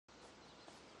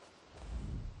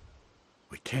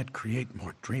can't create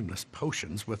more dreamless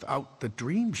potions without the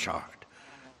dream shard.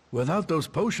 Without those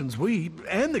potions, we,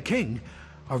 and the king,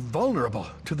 are vulnerable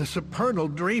to the supernal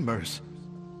dreamers.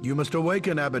 You must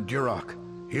awaken Abbot Duroc.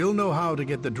 He'll know how to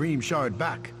get the dream shard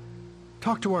back.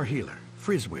 Talk to our healer,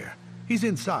 Frisweir. He's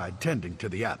inside tending to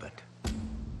the abbot.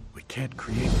 We can't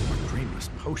create more dreamless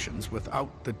potions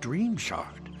without the dream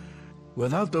shard.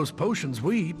 Without those potions,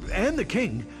 we, and the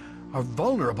king, are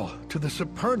vulnerable to the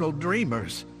supernal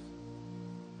dreamers.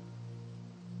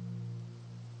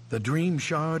 The dream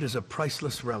shard is a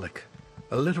priceless relic,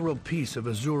 a literal piece of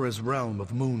Azura's realm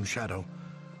of moon shadow.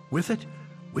 With it,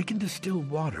 we can distill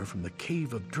water from the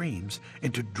Cave of Dreams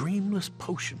into dreamless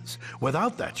potions.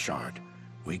 Without that shard,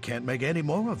 we can't make any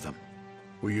more of them.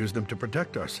 We use them to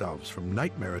protect ourselves from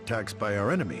nightmare attacks by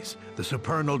our enemies, the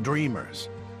supernal dreamers.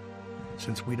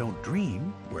 Since we don't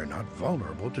dream, we're not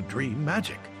vulnerable to dream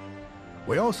magic.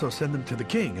 We also send them to the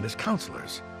king and his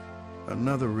counselors.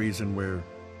 Another reason we're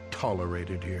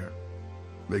tolerated here.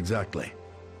 Exactly.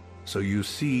 So you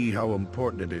see how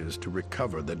important it is to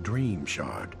recover the dream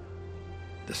shard.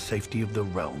 The safety of the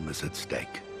realm is at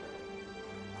stake.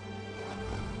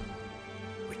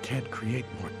 We can't create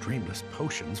more dreamless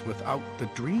potions without the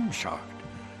dream shard.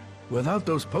 Without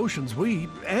those potions, we,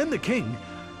 and the king,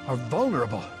 are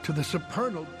vulnerable to the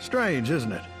supernal... Strange,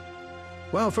 isn't it?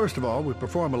 Well, first of all, we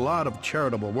perform a lot of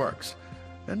charitable works,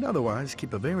 and otherwise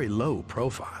keep a very low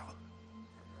profile.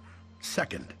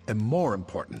 Second, and more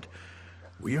important,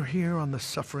 we are here on the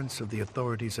sufferance of the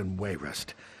authorities in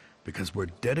Wayrest, because we're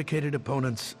dedicated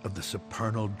opponents of the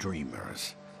supernal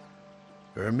dreamers.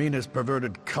 Ermina's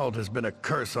perverted cult has been a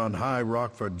curse on High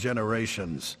Rock for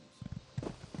generations.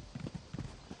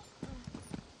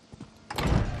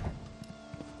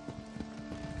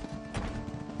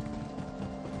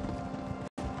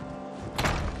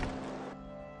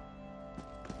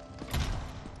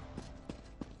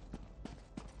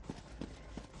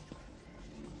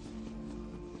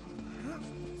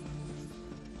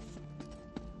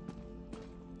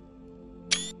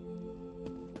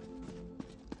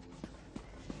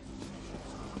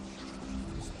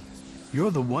 You're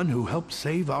the one who helped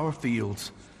save our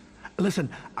fields. Listen,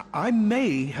 I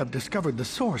may have discovered the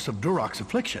source of Durok's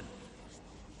affliction.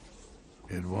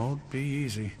 It won't be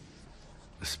easy.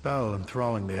 The spell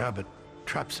enthralling the abbot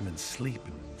traps him in sleep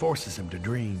and forces him to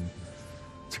dream.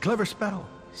 It's a clever spell,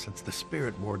 since the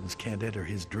spirit wardens can't enter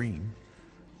his dream.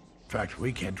 In fact,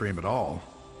 we can't dream at all.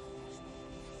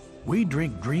 We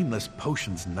drink dreamless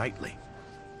potions nightly.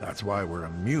 That's why we're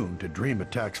immune to dream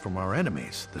attacks from our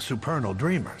enemies, the supernal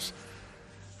dreamers.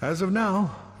 As of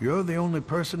now, you're the only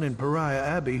person in Pariah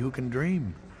Abbey who can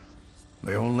dream.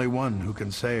 The only one who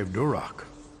can save Durok.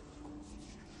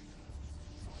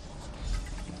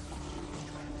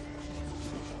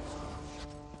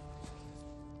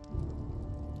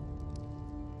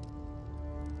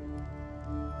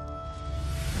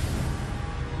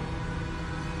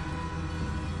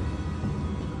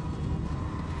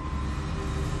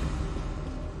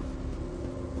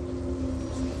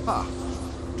 Ha!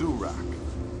 Durok.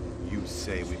 You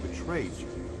say we betrayed you,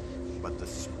 but the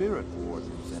Spirit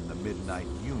Wardens and the Midnight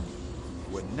Union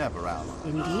were never allies.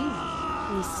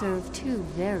 Indeed. We serve two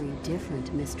very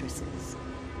different mistresses.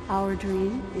 Our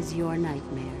dream is your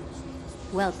nightmare.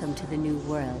 Welcome to the new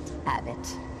world,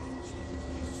 Abbot.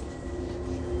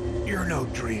 You're no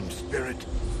dream spirit.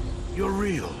 You're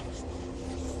real.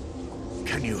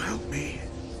 Can you help me?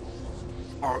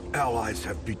 Our allies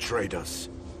have betrayed us.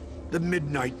 The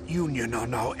Midnight Union are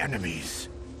now enemies.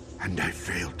 And I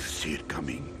failed to see it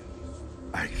coming.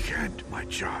 I can't, my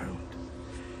child.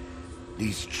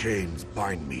 These chains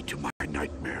bind me to my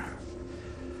nightmare.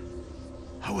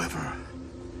 However,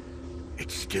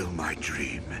 it's still my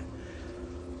dream.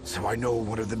 So I know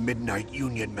one of the Midnight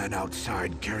Union men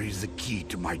outside carries the key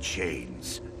to my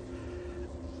chains.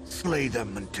 Slay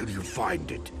them until you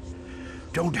find it.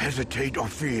 Don't hesitate or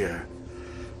fear.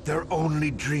 They're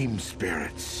only dream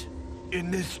spirits.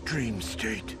 In this dream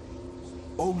state,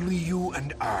 only you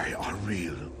and I are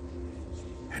real.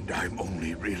 And I'm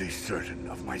only really certain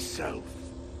of myself.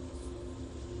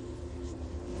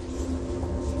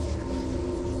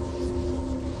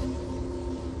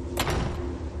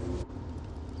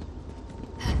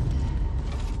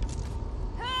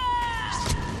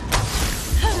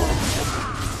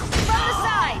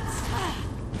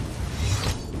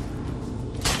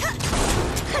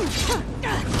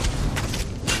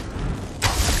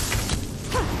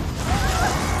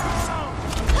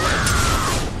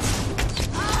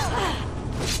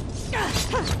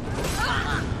 Ah!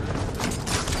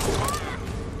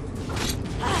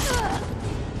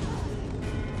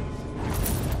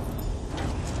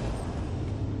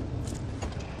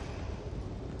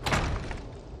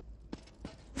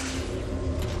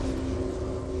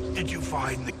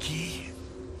 find the key?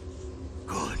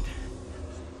 Good.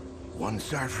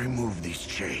 Once I've removed these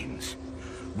chains,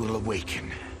 we'll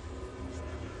awaken.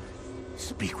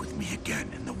 Speak with me again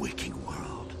in the waking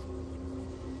world.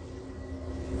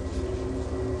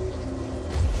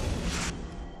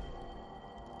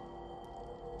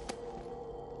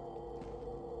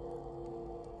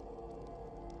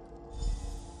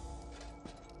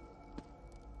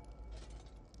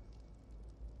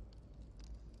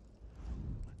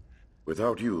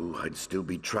 Without you, I'd still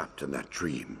be trapped in that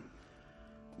dream.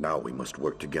 Now we must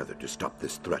work together to stop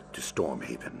this threat to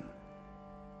Stormhaven.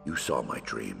 You saw my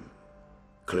dream.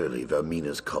 Clearly,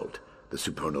 Vermina's cult, the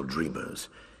Supernal Dreamers,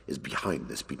 is behind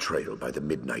this betrayal by the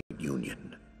Midnight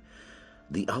Union.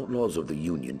 The outlaws of the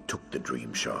Union took the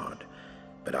Dream Shard,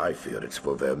 but I fear it's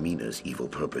for Vermina's evil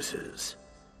purposes.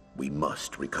 We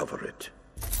must recover it.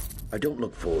 I don't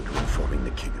look forward to informing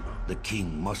the king about it. The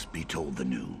king must be told the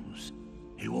news.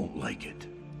 He won't like it.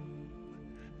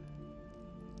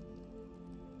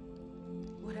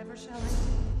 Whatever shall I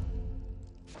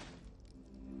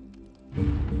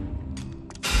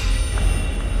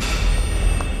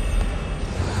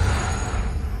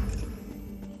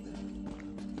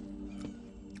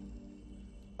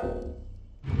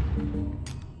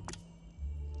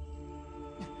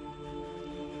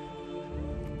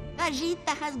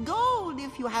Vegeta has gold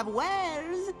if you have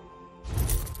wares.